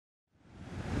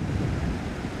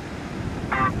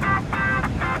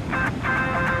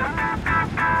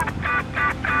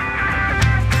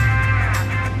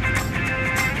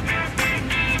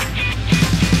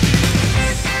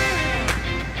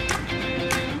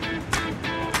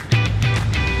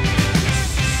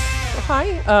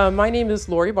Hi, my name is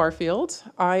Lori Barfield.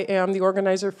 I am the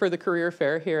organizer for the Career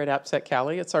Fair here at AppSec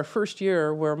Cali. It's our first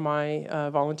year where my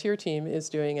volunteer team is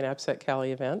doing an AppSec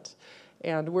Cali event.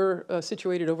 And we're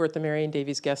situated over at the Marion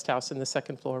Davies Guest House in the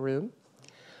second floor room.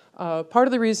 Part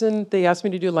of the reason they asked me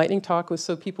to do a lightning talk was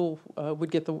so people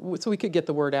so we could get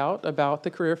the word out about the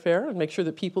career fair and make sure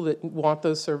that people that want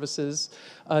those services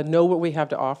know what we have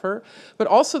to offer. But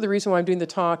also the reason why I'm doing the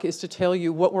talk is to tell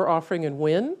you what we're offering and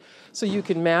when, so you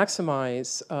can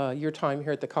maximize your time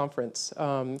here at the conference.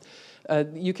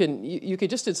 You can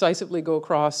just decisively go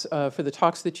across for the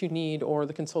talks that you need or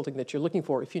the consulting that you're looking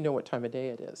for if you know what time of day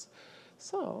it is.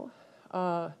 So.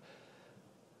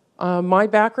 My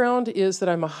background is that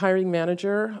I'm a hiring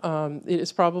manager. It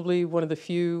is probably one of the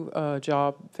few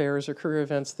job fairs or career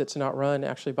events that's not run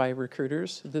actually by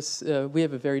recruiters. We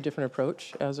have a very different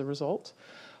approach as a result.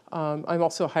 I'm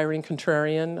also a hiring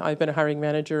contrarian. I've been a hiring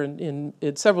manager in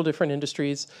several different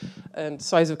industries and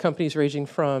size of companies ranging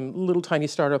from little tiny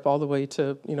startup all the way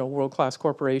to world-class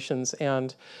corporations.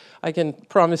 And I can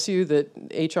promise you that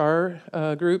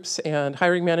HR groups and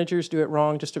hiring managers do it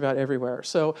wrong just about everywhere.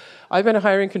 So I've been a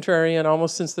hiring contrarian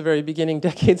almost since the very beginning,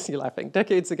 decades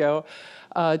ago,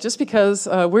 just because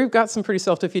we've got some pretty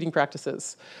self-defeating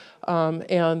practices.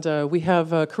 We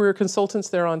have career consultants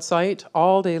there on site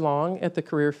all day long at the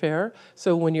career fair.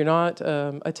 So when you're not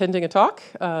attending a talk,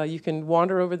 you can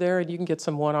wander over there and you can get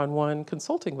some one-on-one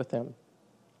consulting with them.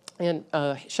 And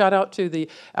shout out to the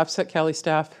AppSec Cali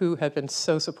staff who have been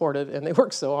so supportive and they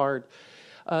work so hard.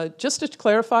 Just to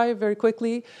clarify very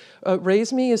quickly,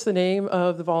 RaiseMe is the name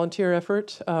of the volunteer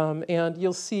effort, and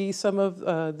you'll see some of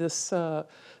this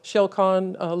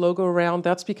ShellCon logo around.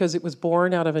 That's because it was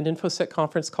born out of an InfoSec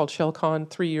conference called ShellCon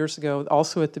 3 years ago,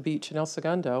 also at the beach in El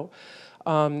Segundo.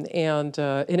 And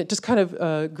it just kind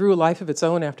of grew a life of its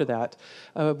own after that.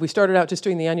 We started out just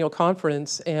doing the annual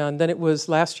conference, and then it was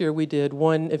last year we did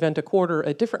one event a quarter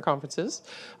at different conferences,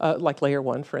 like Layer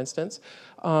 1, for instance.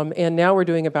 And now we're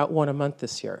doing about one a month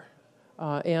this year.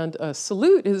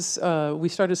 Salute is, we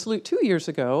started Salute 2 years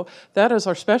ago. That is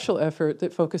our special effort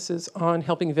that focuses on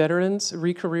helping veterans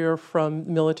re-career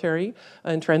from military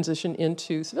and transition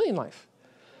into civilian life.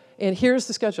 And here's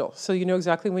the schedule, so you know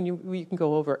exactly when you can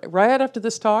go over. Right after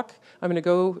this talk, I'm going to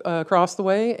go across the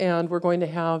way, and we're going to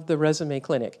have the resume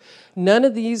clinic. None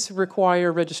of these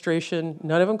require registration.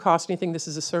 None of them cost anything. This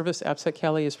is a service AppSec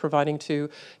Cali is providing to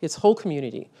its whole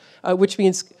community, which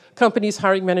means companies,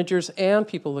 hiring managers, and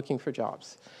people looking for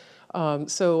jobs.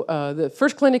 The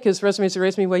first clinic is Resumes the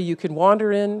RaiseMe way. You can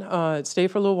wander in, stay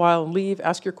for a little while, and leave,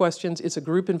 ask your questions. It's a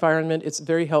group environment. It's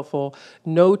very helpful.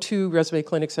 No two resume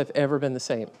clinics have ever been the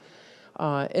same.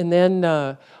 And then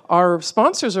our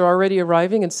sponsors are already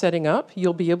arriving and setting up.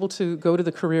 You'll be able to go to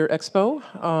the Career Expo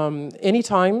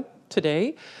anytime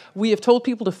today. We have told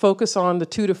people to focus on the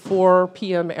 2 to 4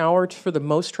 p.m. hour for the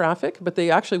most traffic, but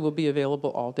they actually will be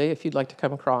available all day if you'd like to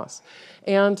come across.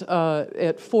 And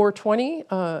at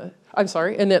 4:20,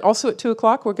 and then also at 2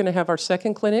 o'clock, we're going to have our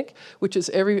second clinic, which is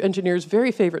every engineer's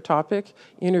very favorite topic,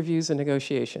 interviews and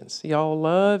negotiations. Y'all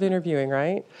love interviewing,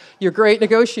 right? You're great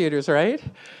negotiators, right?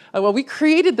 Well, we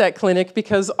created that clinic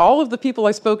because all of the people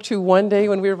I spoke to one day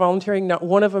when we were volunteering, not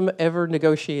one of them ever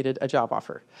negotiated a job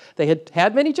offer. They had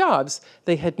had many jobs.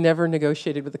 They had never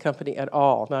negotiated with the company at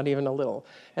all, not even a little.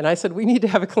 And I said, we need to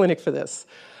have a clinic for this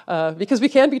because we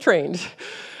can be trained.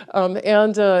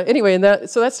 Anyway,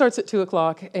 so that starts at 2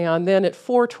 o'clock. And then at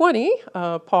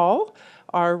 4:20, Paul,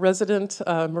 our resident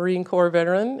Marine Corps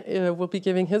veteran, will be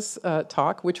giving his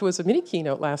talk, which was a mini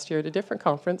keynote last year at a different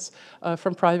conference,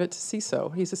 from private to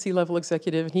CISO. He's a C-level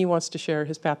executive, and he wants to share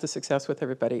his path to success with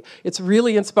everybody. It's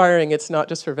really inspiring. It's not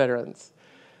just for veterans.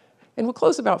 And we'll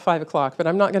close about 5 o'clock, but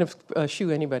I'm not going to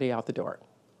shoo anybody out the door.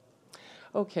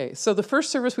 Okay, so the first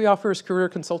service we offer is career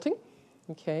consulting.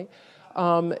 Okay.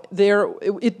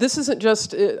 This isn't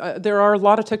just, there are a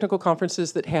lot of technical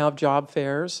conferences that have job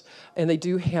fairs, and they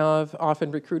do have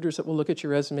often recruiters that will look at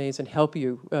your resumes and help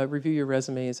you review your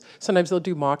resumes. Sometimes they'll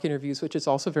do mock interviews, which is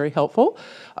also very helpful,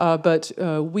 but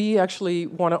we actually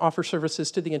want to offer services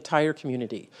to the entire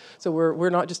community. So we're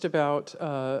not just about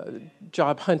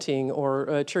job hunting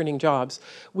or churning jobs.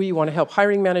 We want to help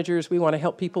hiring managers. We want to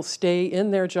help people stay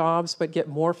in their jobs but get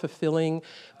more fulfilling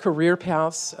career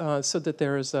paths so that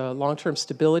there is a long-term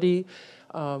stability.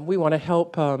 We want to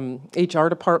help HR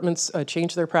departments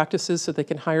change their practices so they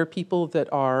can hire people that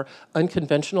are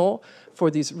unconventional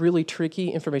for these really tricky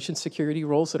information security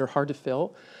roles that are hard to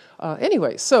fill.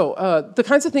 Anyway, so the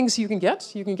kinds of things you can get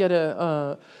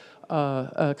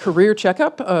career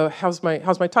checkup. How's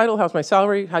my title? How's my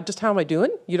salary? Just how am I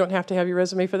doing? You don't have to have your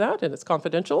resume for that, and it's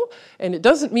confidential. And it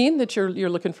doesn't mean that you're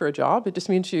looking for a job. It just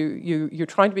means you're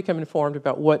trying to become informed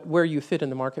about where you fit in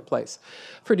the marketplace.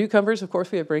 For newcomers, of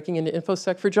course, we have breaking into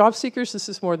InfoSec. For job seekers, this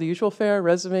is more the usual fare: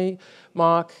 resume,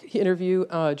 mock interview,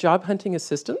 job hunting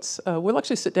assistance. We'll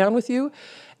actually sit down with you,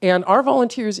 and our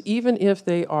volunteers, even if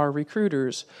they are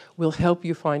recruiters, will help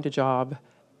you find a job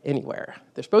anywhere.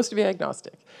 They're supposed to be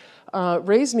agnostic.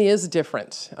 RaiseMe is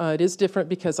different. It is different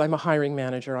because I'm a hiring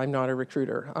manager. I'm not a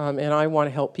recruiter. And I want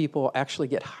to help people actually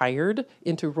get hired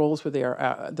into roles where they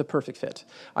are the perfect fit.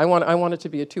 I want it to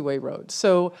be a two-way road.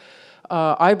 So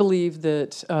I believe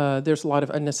that there's a lot of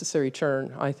unnecessary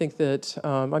churn. I think that,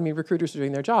 recruiters are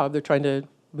doing their job. They're trying to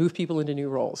move people into new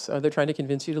roles. They're trying to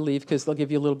convince you to leave because they'll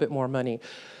give you a little bit more money.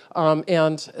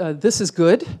 This is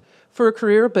good for a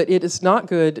career, but it is not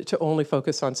good to only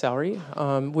focus on salary,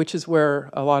 which is where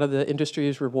a lot of the industry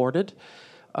is rewarded.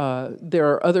 There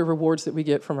are other rewards that we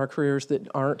get from our careers that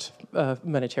aren't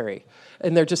monetary,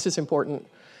 and they're just as important.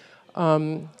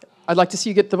 I'd like to see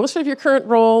you get the most out of your current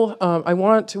role.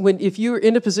 If you're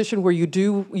in a position where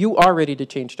you are ready to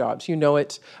change jobs, you know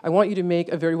it, I want you to make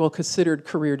a very well considered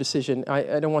career decision.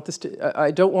 I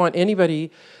don't want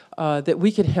anybody that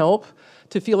we can help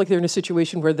to feel like they're in a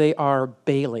situation where they are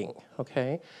bailing,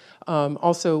 okay?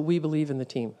 Also, we believe in the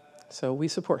team. So we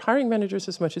support hiring managers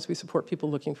as much as we support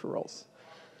people looking for roles.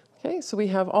 Okay, so we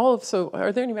have are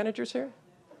there any managers here?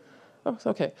 Oh,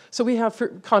 okay. So we have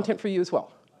content for you as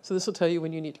well. So this will tell you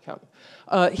when you need to come.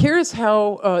 Here's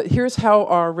how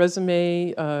our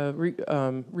resume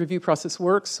review process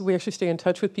works. We actually stay in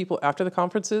touch with people after the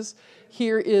conferences.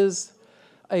 Here is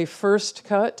a first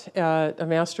cut at a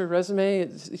master resume.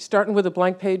 It's starting with a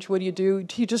blank page. What do?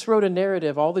 He just wrote a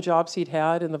narrative, all the jobs he'd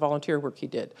had and the volunteer work he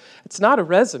did. It's not a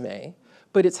resume,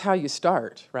 but it's how you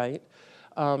start, right?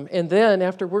 And then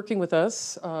after working with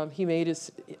us, he made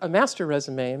a master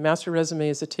resume. A master resume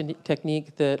is a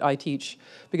technique that I teach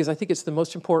because I think it's the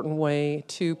most important way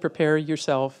to prepare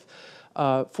yourself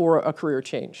for a career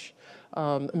change.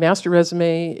 Master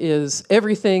resume is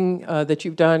everything that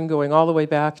you've done, going all the way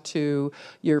back to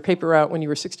your paper route when you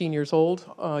were 16 years old,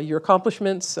 your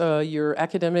accomplishments, your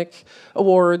academic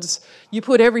awards. You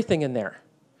put everything in there.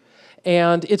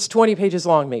 And it's 20 pages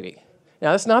long, maybe.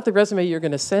 Now, that's not the resume you're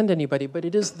going to send anybody, but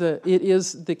it is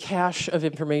the cache of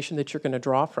information that you're going to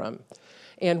draw from.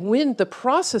 And when the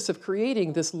process of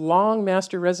creating this long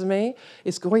master resume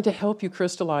is going to help you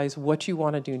crystallize what you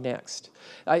want to do next.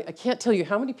 I can't tell you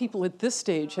how many people at this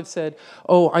stage have said,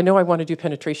 oh, I know I want to do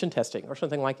penetration testing or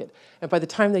something like it. And by the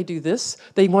time they do this,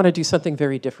 they want to do something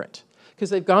very different.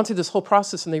 Because they've gone through this whole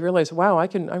process and they realize, wow,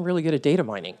 I'm really good at data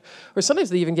mining. Or sometimes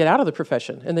they even get out of the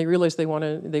profession and they realize they want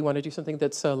to do something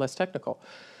that's less technical.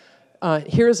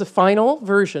 Here is a final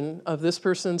version of this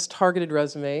person's targeted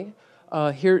resume.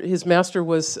 Here, his master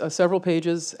was several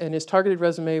pages, and his targeted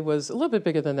resume was a little bit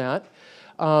bigger than that.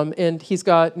 And he's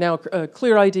got now a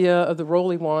clear idea of the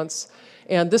role he wants.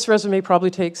 And this resume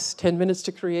probably takes 10 minutes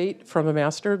to create from a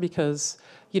master because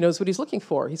he knows what he's looking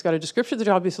for. He's got a description of the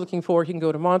job he's looking for. He can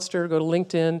go to Monster, go to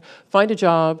LinkedIn, find a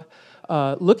job,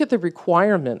 look at the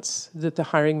requirements that the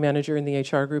hiring manager and the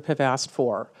HR group have asked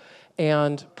for,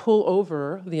 and pull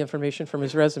over the information from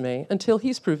his resume until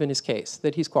he's proven his case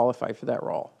that he's qualified for that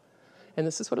role. And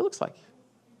this is what it looks like.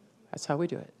 That's how we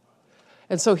do it.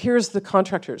 And so here's the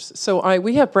contractors. So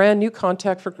we have brand new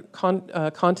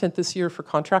content this year for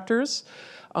contractors.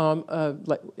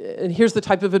 And here's the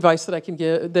type of advice that I can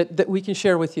give, that we can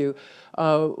share with you.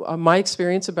 My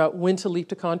experience about when to leap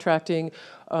to contracting,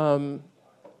 how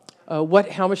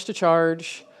much to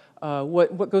charge,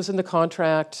 what goes in the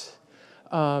contract,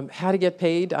 how to get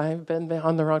paid. I've been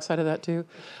on the wrong side of that too.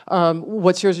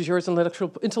 What's yours is yours,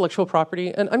 intellectual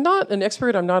property. And I'm not an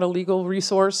expert, I'm not a legal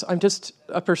resource, I'm just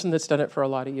a person that's done it for a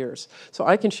lot of years. So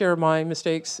I can share my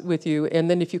mistakes with you, and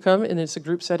then if you come and it's a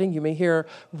group setting, you may hear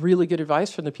really good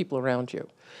advice from the people around you.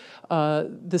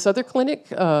 This other clinic,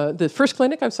 the first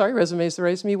clinic, Resumes the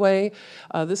RaiseMe Way,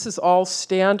 this is all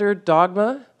standard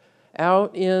dogma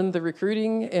out in the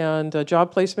recruiting and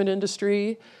job placement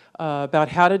industry. About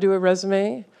how to do a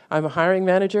resume. I'm a hiring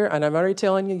manager, and I'm already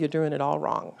telling you, you're doing it all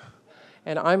wrong.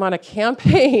 And I'm on a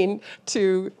campaign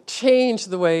to change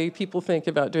the way people think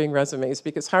about doing resumes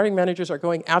because hiring managers are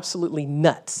going absolutely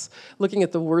nuts looking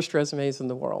at the worst resumes in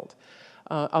the world.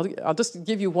 I'll just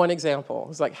give you one example.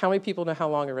 It's like, how many people know how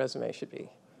long a resume should be?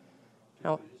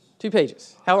 2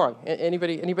 pages. How long?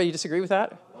 Anybody disagree with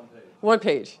that? 1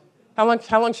 page. 1 page.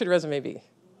 How long should a resume be?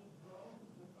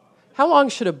 How long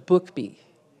should a book be?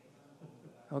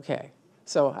 Okay,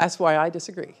 so that's why I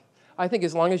disagree. I think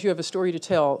as long as you have a story to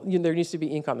tell, there needs to be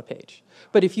ink on the page.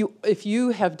 But if you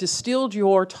have distilled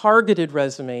your targeted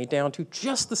resume down to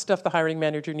just the stuff the hiring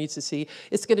manager needs to see,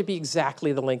 it's going to be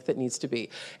exactly the length that needs to be.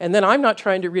 And then I'm not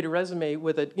trying to read a resume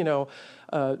with a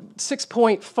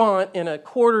 6-point font and a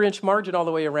 1/4-inch margin all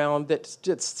the way around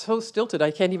that's so stilted I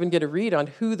can't even get a read on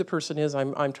who the person is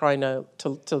I'm trying to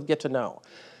get to know,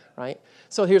 right?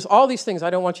 So here's all these things I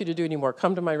don't want you to do anymore.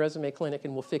 Come to my resume clinic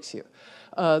and we'll fix you.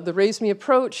 The RaiseMe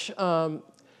approach,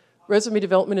 resume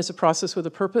development is a process with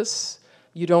a purpose.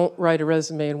 You don't write a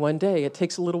resume in one day. It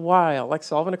takes a little while, like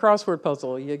solving a crossword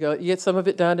puzzle. You get some of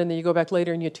it done and then you go back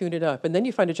later and you tune it up. And then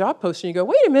you find a job post and you go,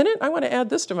 wait a minute, I want to add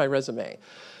this to my resume.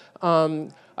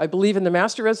 I believe in the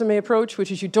master resume approach,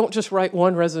 which is you don't just write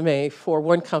one resume for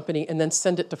one company and then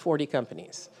send it to 40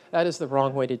 companies. That is the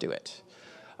wrong way to do it.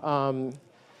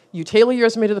 You tailor your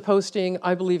resume to the posting.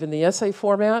 I believe in the essay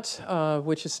format,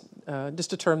 which is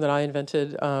just a term that I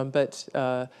invented. But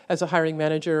as a hiring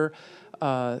manager,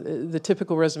 the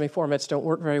typical resume formats don't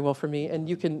work very well for me. And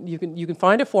you can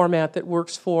find a format that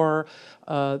works for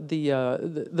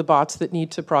the bots that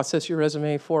need to process your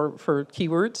resume for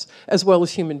keywords, as well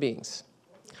as human beings.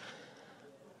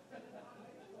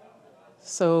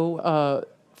 So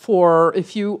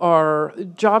if you are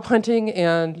job hunting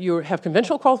and you have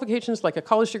conventional qualifications like a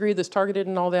college degree that's targeted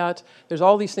and all that, there's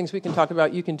all these things we can talk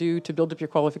about you can do to build up your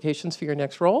qualifications for your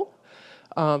next role.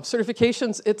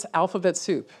 Certifications, it's alphabet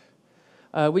soup.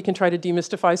 We can try to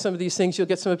demystify some of these things. You'll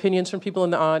get some opinions from people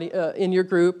in the in your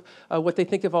group, what they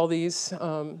think of all these.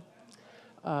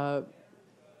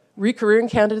 Re-careering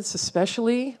candidates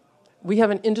especially. We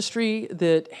have an industry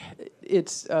that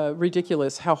it's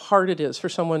ridiculous how hard it is for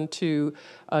someone to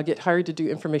get hired to do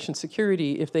information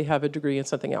security if they have a degree in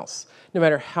something else, no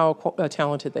matter how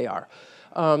talented they are.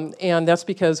 And that's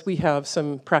because we have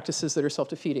some practices that are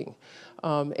self-defeating.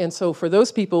 And so for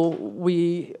those people,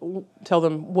 we tell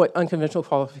them what unconventional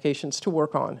qualifications to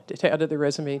work on, to add to their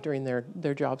resume during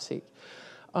their job seek.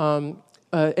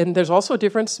 And there's also a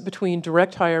difference between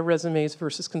direct hire resumes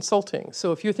versus consulting.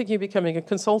 So if you're thinking of becoming a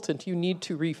consultant, you need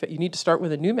to start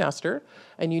with a new master,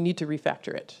 and you need to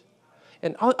refactor it.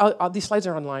 And these slides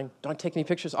are online. Don't take any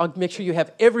pictures. I'll make sure you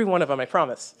have every one of them, I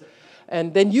promise.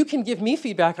 And then you can give me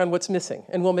feedback on what's missing,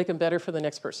 and we'll make them better for the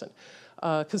next person.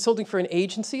 Consulting for an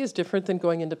agency is different than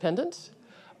going independent.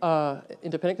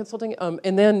 Independent consulting.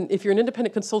 And then if you're an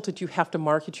independent consultant, you have to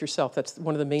market yourself. That's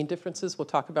one of the main differences.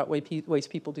 We'll talk about ways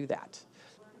people do that.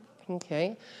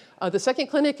 Okay. The second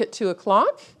clinic at 2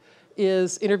 o'clock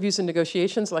is interviews and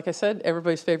negotiations. Like I said,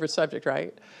 everybody's favorite subject,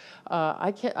 right?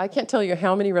 I can't tell you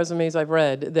how many resumes I've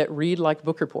read that read like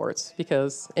book reports,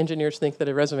 because engineers think that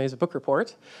a resume is a book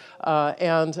report,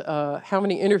 and how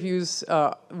many interviews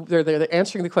they're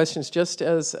answering the questions just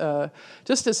as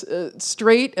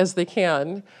straight as they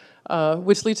can,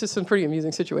 which leads to some pretty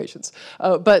amusing situations.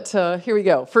 But here we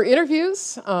go. For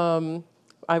interviews,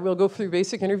 I will go through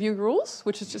basic interview rules,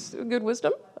 which is just good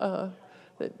wisdom,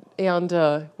 and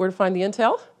where to find the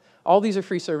intel. All these are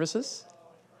free services.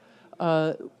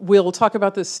 We'll talk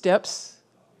about the steps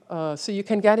so you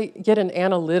can get an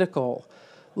analytical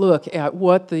look at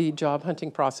what the job hunting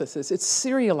process is. It's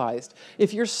serialized.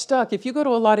 If you're stuck, if you go to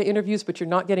a lot of interviews but you're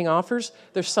not getting offers,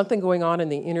 there's something going on in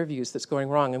the interviews that's going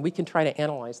wrong, and we can try to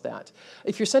analyze that.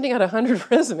 If you're sending out 100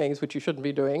 resumes, which you shouldn't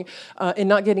be doing, and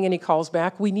not getting any calls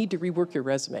back, we need to rework your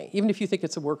resume, even if you think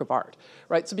it's a work of art,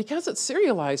 right? So because it's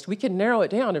serialized, we can narrow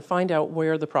it down and find out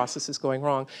where the process is going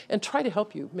wrong and try to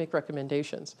help you make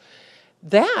recommendations.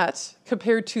 That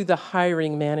compared to the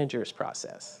hiring manager's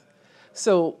process.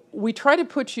 So we try to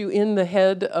put you in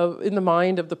the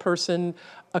mind of the person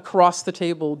across the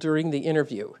table during the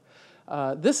interview.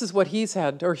 This is what he's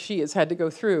had or she has had to go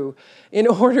through in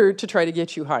order to try to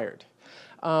get you hired.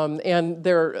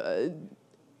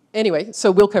 Anyway,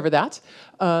 so we'll cover that.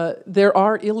 There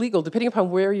are illegal, depending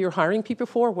upon where you're hiring people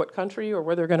for, what country or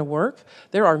where they're going to work,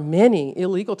 there are many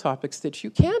illegal topics that you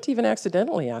can't even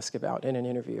accidentally ask about in an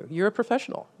interview. You're a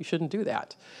professional. You shouldn't do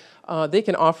that. They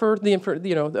can offer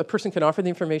a person can offer the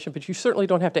information, but you certainly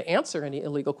don't have to answer any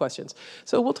illegal questions.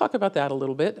 So we'll talk about that a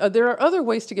little bit. There are other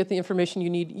ways to get the information you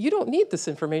need. You don't need this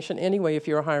information anyway if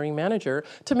you're a hiring manager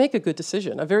to make a good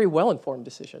decision, a very well-informed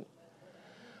decision.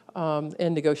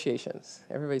 And negotiations,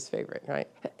 everybody's favorite, right?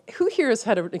 Who here has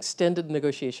had an extended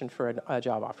negotiation for a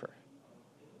job offer?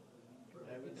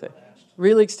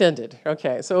 Really extended,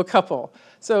 okay, so a couple.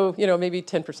 So, maybe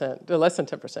 10%, less than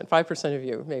 10%, 5% of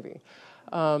you, maybe.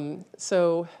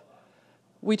 So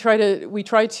we try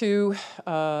to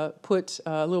put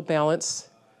a little balance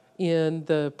in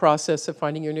the process of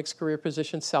finding your next career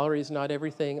position. Salary is not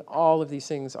everything. All of these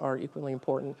things are equally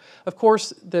important. Of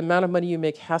course, the amount of money you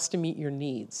make has to meet your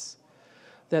needs.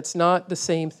 That's not the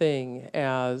same thing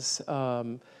as,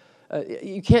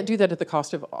 you can't do that at the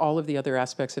cost of all of the other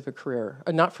aspects of a career,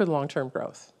 not for long-term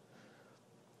growth.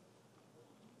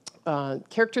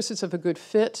 Characteristics of a good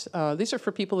fit. These are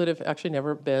for people that have actually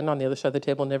never been on the other side of the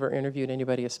table, never interviewed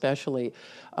anybody especially.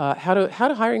 How do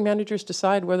hiring managers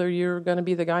decide whether you're going to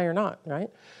be the guy or not, right?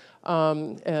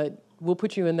 We'll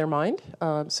put you in their mind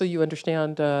so you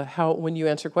understand how, when you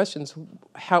answer questions,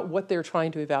 what they're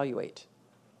trying to evaluate.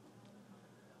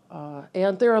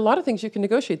 And there are a lot of things you can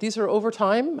negotiate. These are over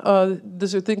time.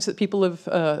 These are things that people have,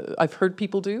 I've heard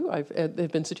people do. They've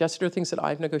been suggested, or things that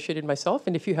I've negotiated myself.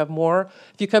 And if you have more,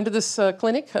 if you come to this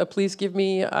clinic, please give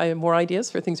me more ideas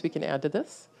for things we can add to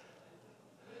this.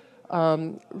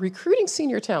 Recruiting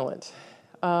senior talent.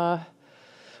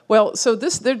 Well, so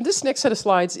this next set of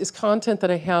slides is content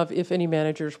that I have if any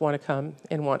managers want to come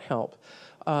and want help.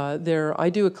 I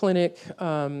do a clinic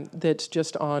that's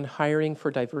just on hiring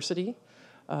for diversity.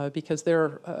 Because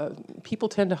people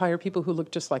tend to hire people who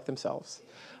look just like themselves.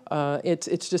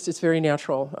 It's very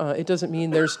natural. It doesn't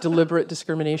mean there's deliberate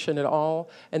discrimination at all,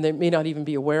 and they may not even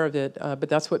be aware of it, but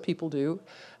that's what people do.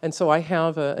 And so I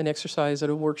have an exercise and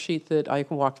a worksheet that I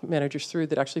can walk managers through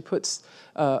that actually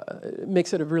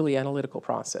makes it a really analytical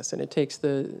process, and it takes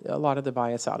a lot of the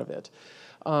bias out of it.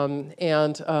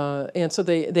 And so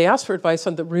they ask for advice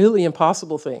on the really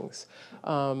impossible things,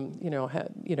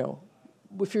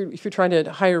 if you're trying to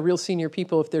hire real senior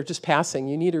people, if they're just passing,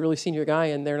 you need a really senior guy,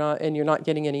 and you're not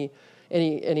getting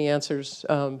any answers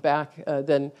back.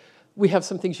 Then we have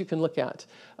some things you can look at.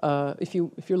 If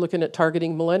you're looking at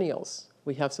targeting millennials,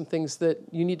 we have some things that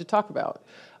you need to talk about.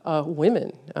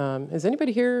 Women. Is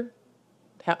anybody here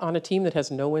on a team that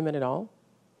has no women at all?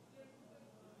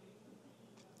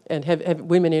 And have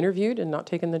women interviewed and not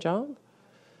taken the job?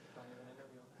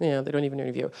 Yeah, they don't even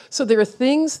interview. So there are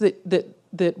things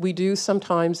that we do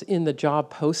sometimes in the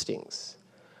job postings,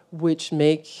 which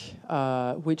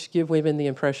give women the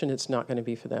impression it's not going to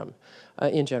be for them,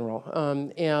 in general.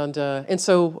 And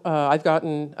so I've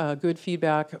gotten good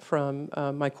feedback from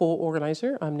my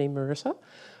co-organizer. I'm named Marissa.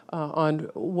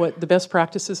 On what the best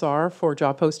practices are for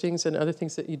job postings and other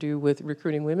things that you do with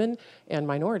recruiting women and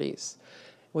minorities.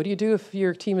 What do you do if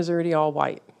your team is already all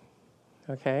white?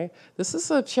 Okay, this is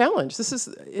a challenge.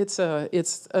 It's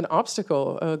an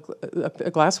obstacle,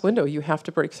 a glass window you have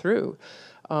to break through,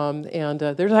 and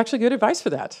there's actually good advice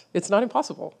for that. It's not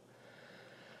impossible.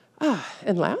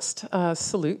 And last,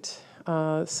 Salute.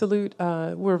 Salute.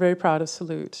 We're very proud of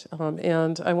Salute,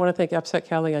 and I want to thank AppSec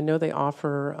Cali. I know they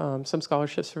offer some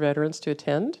scholarships for veterans to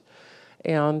attend,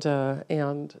 and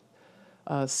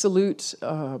Salute,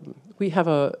 we have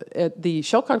at the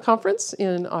ShellCon conference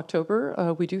in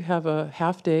October, we do have a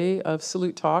half day of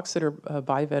Salute talks that are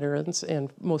by veterans and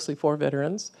mostly for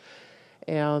veterans.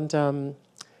 And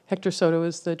Hector Soto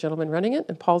is the gentleman running it,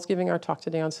 and Paul's giving our talk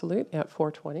today on Salute at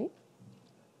 4:20.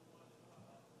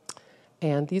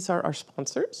 And these are our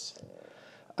sponsors.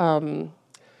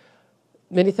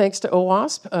 Many thanks to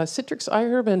OWASP. Citrix,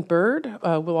 iHerb, and Bird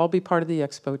will all be part of the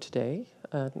expo today.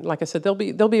 Like I said, they'll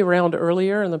be around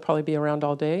earlier, and they'll probably be around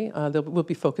all day. We'll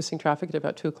be focusing traffic at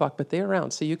about 2 o'clock, but they're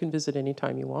around, so you can visit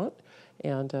anytime you want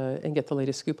and get the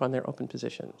latest scoop on their open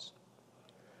positions.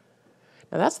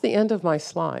 Now that's the end of my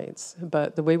slides,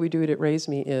 but the way we do it at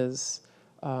RaiseMe is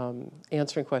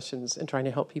answering questions and trying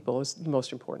to help people is the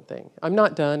most important thing. I'm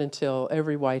not done until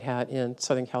every white hat in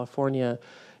Southern California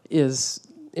is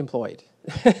employed.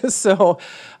 So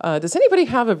does anybody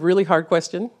have a really hard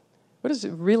question? What is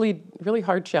a really, really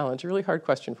hard challenge, a really hard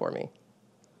question for me?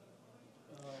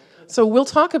 So we'll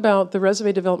talk about the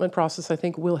resume development process. I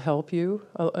think will help you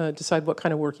decide what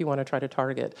kind of work you want to try to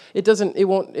target. It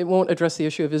won't address the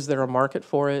issue of is there a market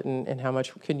for it and how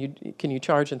much can you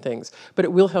charge and things. But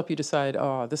it will help you decide,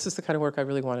 oh, this is the kind of work I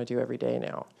really want to do every day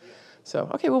now.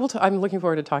 So okay, well I'm looking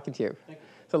forward to talking to you. Thank you.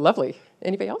 So lovely.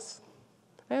 Anybody else?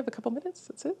 I have a couple minutes.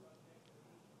 That's it.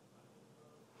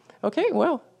 Okay.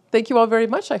 Well. Thank you all very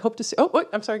much. I hope to see. Oh,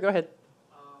 I'm sorry. Go ahead.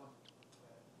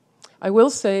 I will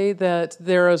say that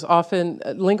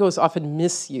lingo is often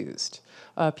misused.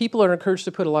 People are encouraged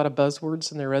to put a lot of buzzwords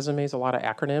in their resumes, a lot of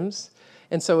acronyms,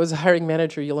 and so as a hiring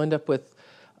manager, you'll end up with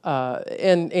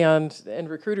and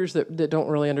recruiters that don't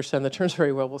really understand the terms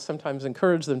very well will sometimes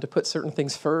encourage them to put certain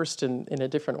things first in a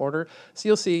different order. So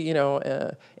you'll see,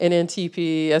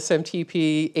 NNTP,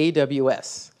 SMTP,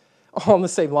 AWS, all in the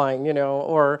same line,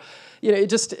 or.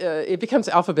 It becomes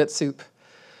alphabet soup.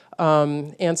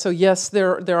 And so yes,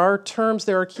 there are terms,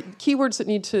 there are keywords that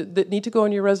need to go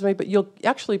on your resume, but you'll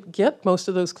actually get most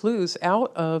of those clues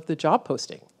out of the job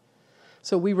posting.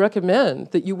 So we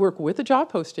recommend that you work with the job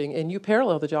posting and you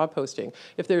parallel the job posting.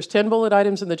 If there's 10 bullet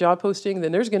items in the job posting,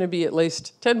 then there's going to be at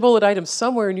least 10 bullet items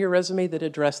somewhere in your resume that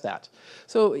address that.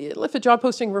 So if a job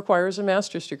posting requires a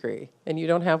master's degree and you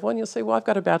don't have one, you'll say, well, I've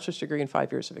got a bachelor's degree and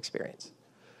 5 years of experience.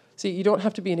 See, you don't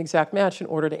have to be an exact match in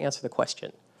order to answer the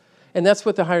question. And that's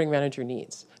what the hiring manager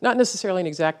needs. Not necessarily an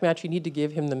exact match. You need to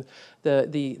give him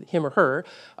him or her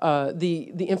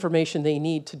the information they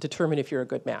need to determine if you're a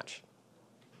good match.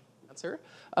 Answer.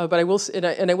 But I will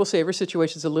say every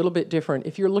situation is a little bit different.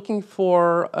 If you're looking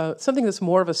for something that's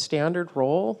more of a standard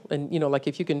role, and like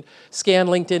if you can scan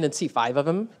LinkedIn and see 5 of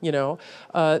them,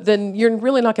 then you're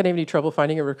really not going to have any trouble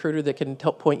finding a recruiter that can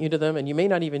help point you to them. And you may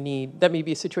not even need. That may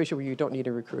be a situation where you don't need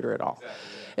a recruiter at all.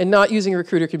 Exactly. And not using a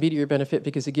recruiter can be to your benefit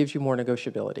because it gives you more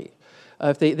negotiability.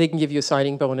 If they can give you a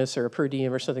signing bonus or a per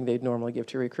diem or something they'd normally give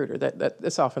to a recruiter,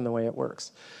 that's often the way it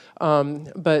works.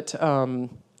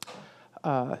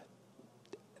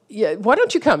 Yeah, why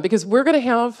don't you come? Because we're going to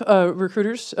have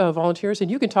recruiters, volunteers,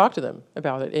 and you can talk to them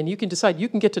about it. And you can decide, you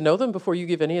can get to know them before you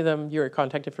give any of them your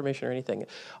contact information or anything.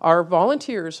 Our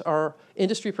volunteers are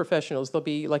industry professionals. They'll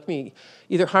be, like me,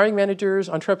 either hiring managers,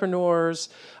 entrepreneurs,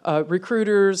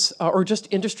 recruiters, or just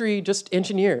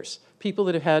engineers, people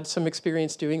that have had some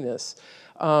experience doing this.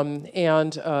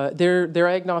 They're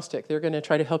agnostic. They're going to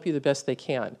try to help you the best they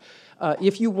can.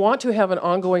 If you want to have an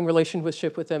ongoing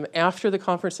relationship with them after the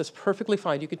conference, that's perfectly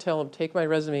fine. You can tell them, take my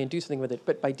resume and do something with it.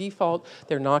 But by default,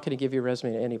 they're not going to give your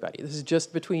resume to anybody. This is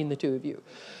just between the two of you.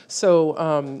 So,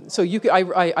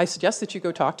 I suggest that you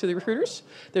go talk to the recruiters.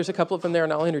 There's a couple of them there,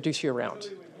 and I'll introduce you around.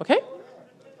 Okay?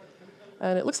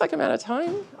 And it looks like I'm out of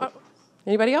time.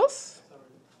 Anybody else?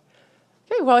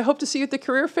 Okay, well, I hope to see you at the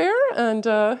career fair, and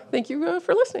thank you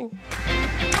for listening.